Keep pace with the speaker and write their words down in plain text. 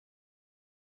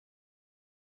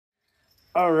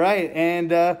All right, and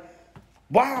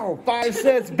wow, 5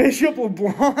 sets, Bishop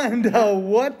LeBlond.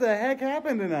 What the heck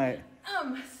happened tonight?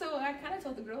 So I kind of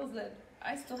told the girls that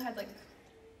I still had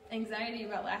anxiety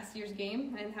about last year's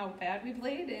game and how bad we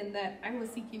played, and that I was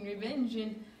seeking revenge,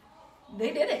 and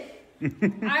they did it.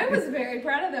 I was very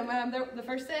proud of them. The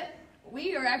first set,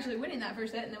 we were actually winning that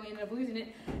first set, and then we ended up losing it.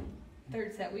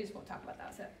 Third set, we just won't talk about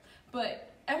that set.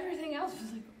 But everything else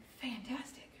was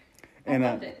fantastic. I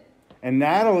loved it. And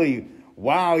Natalie,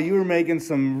 wow, you were making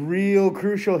some real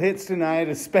crucial hits tonight,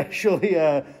 especially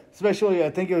I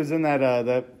think it was in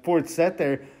that fourth set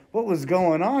there. What was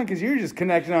going on? Because you were just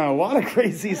connecting on a lot of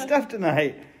crazy stuff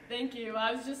tonight. Thank you.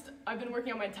 I've been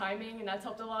working on my timing, and that's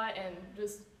helped a lot, and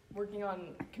just working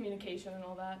on communication and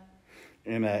all that.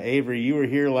 And Avery, you were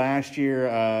here last year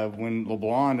when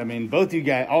LeBlond, I mean, both you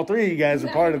guys, all three of you guys were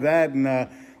part of that. And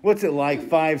what's it like,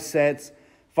 5 sets,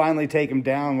 finally take them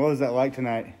down? What was that like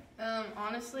tonight?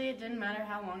 Honestly, it didn't matter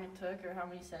how long it took or how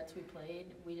many sets we played.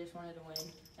 We just wanted to win,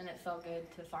 and it felt good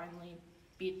to finally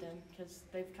beat them because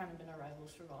they've kind of been our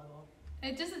rivals for volleyball.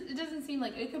 It doesn't seem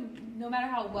like it could, no matter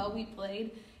how well we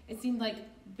played, it seemed like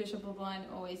Bishop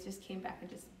LeBlond always just came back and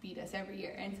just beat us every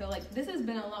year. And so, this has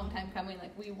been a long time coming.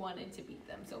 We wanted to beat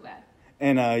them so bad.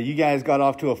 And you guys got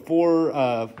off to a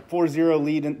 4-0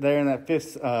 lead there in that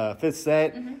fifth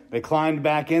set. Mm-hmm. They climbed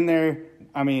back in there.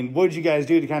 I mean, what did you guys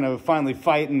do to kind of finally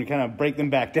fight and kind of break them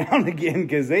back down again?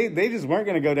 Because they just weren't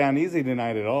going to go down easy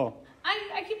tonight at all.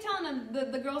 I keep telling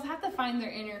them the girls have to find their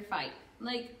inner fight.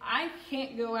 I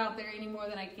can't go out there any more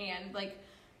than I can.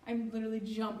 I'm literally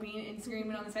jumping and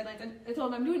screaming on the sidelines. I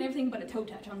told them I'm doing everything but a toe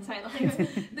touch on the sidelines.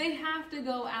 They have to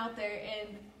go out there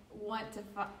and want to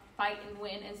fight and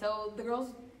win. And so the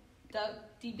girls dug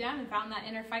deep down and found that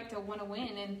inner fight to want to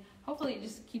win. And hopefully it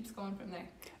just keeps going from there.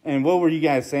 And what were you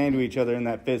guys saying to each other in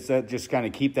that fifth set, just kind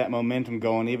of keep that momentum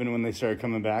going even when they started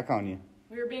coming back on you?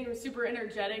 We were being super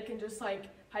energetic and just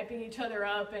hyping each other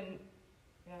up, and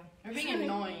we're being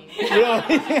annoying. Basically,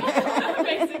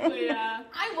 yeah.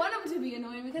 I want them to be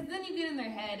annoying because then you get in their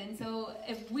head. And so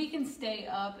if we can stay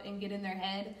up and get in their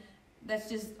head, that's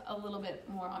just a little bit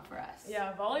more on for us.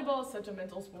 Yeah, volleyball is such a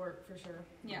mental sport for sure.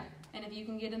 Yeah, and if you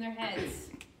can get in their heads,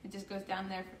 it just goes down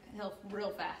their hill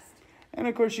real fast. And,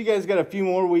 of course, you guys got a few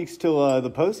more weeks till the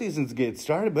postseasons get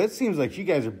started, but it seems like you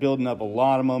guys are building up a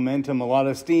lot of momentum, a lot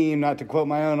of steam, not to quote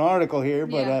my own article here,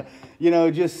 but,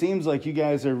 it just seems like you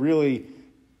guys are really,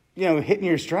 hitting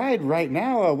your stride right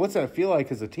now. What's that feel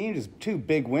like as a team? Just 2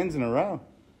 big wins in a row.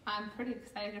 I'm pretty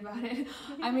excited about it.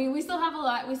 I mean, we still have a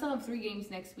lot. We still have 3 games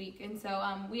next week, and so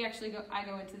I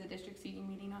go into the district seating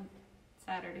meeting on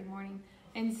Saturday morning.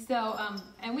 And so,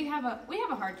 and we have a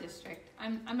hard district.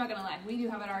 I'm not gonna lie, we do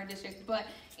have a hard district, but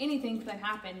anything could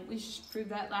happen. We proved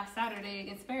that last Saturday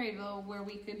against Maryville, where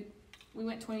we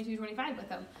went 22-25 with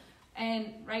them.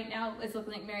 And right now, it's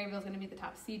looking like Maryville's gonna be the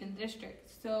top seed in the district.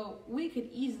 So we could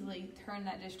easily turn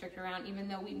that district around, even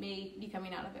though we may be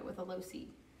coming out of it with a low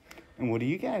seed. And what do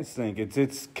you guys think?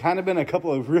 It's kind of been a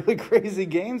couple of really crazy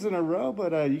games in a row,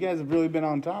 but you guys have really been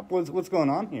on top. What's going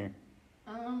on here?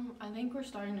 I think we're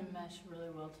starting to mesh really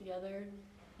well together,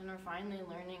 and we're finally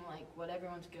learning what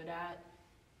everyone's good at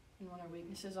and what our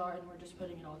weaknesses are, and we're just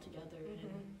putting it all together.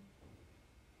 Mm-hmm.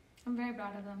 I'm very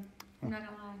proud of them. I'm not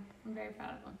gonna lie. I'm very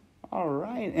proud of them. All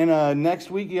right. And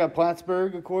next week you got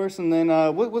Plattsburgh, of course, and then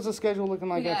what's the schedule looking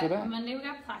like after that? Monday we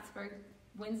got Plattsburgh.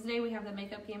 Wednesday we have the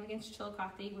makeup game against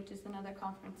Chillicothe, which is another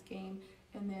conference game.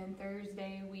 And then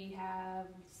Thursday we have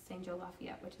St. Joe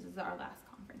Lafayette, which is our last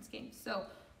conference game. So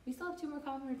we still have 2 more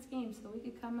conference games, so we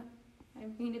could come. I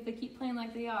mean, if they keep playing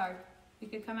like they are, we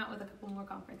could come out with a couple more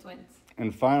conference wins.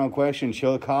 And final question,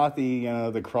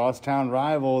 Chillicothe, the crosstown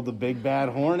rival, the Big Bad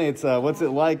Hornets. What's it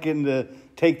like getting to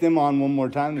take them on one more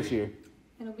time this year?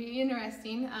 It'll be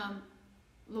interesting.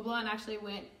 LeBlond actually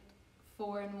went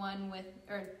 3-1 with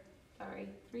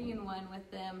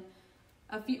them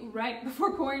right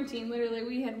before quarantine. Literally,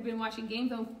 we had been watching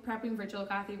games and prepping for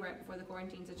Chillicothe right before the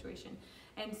quarantine situation,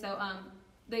 and so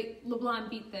LeBlond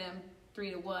beat them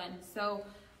 3-1. So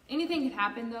anything could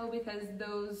happen though, because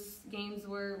those games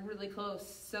were really close.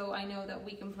 So I know that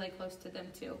we can play close to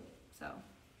them too. So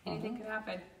anything could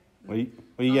happen. What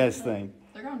do you guys think?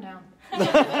 They're going down.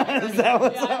 Is that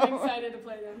what's up? I'm excited to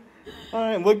play them. All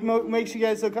right, what makes you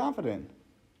guys so confident?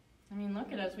 I mean,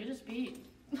 look at us. We just beat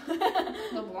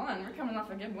LeBlond. We're coming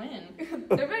off a good win.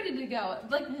 They're ready to go.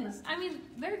 I mean,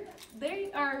 they're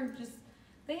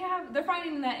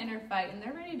fighting that inner fight, and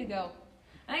they're ready to go.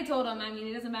 And I told them, I mean,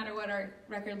 it doesn't matter what our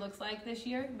record looks like this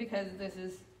year, because this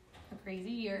is a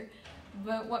crazy year,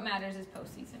 but what matters is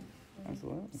postseason.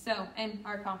 Absolutely. So, and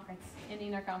our conference,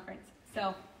 ending our conference.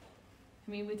 So,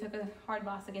 I mean, we took a hard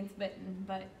loss against Benton,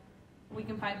 but we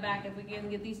can fight back. If we can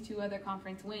get these 2 other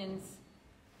conference wins,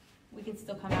 we can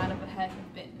still come out of ahead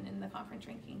of Benton in the conference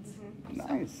rankings.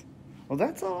 Nice. Well,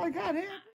 that's all I got,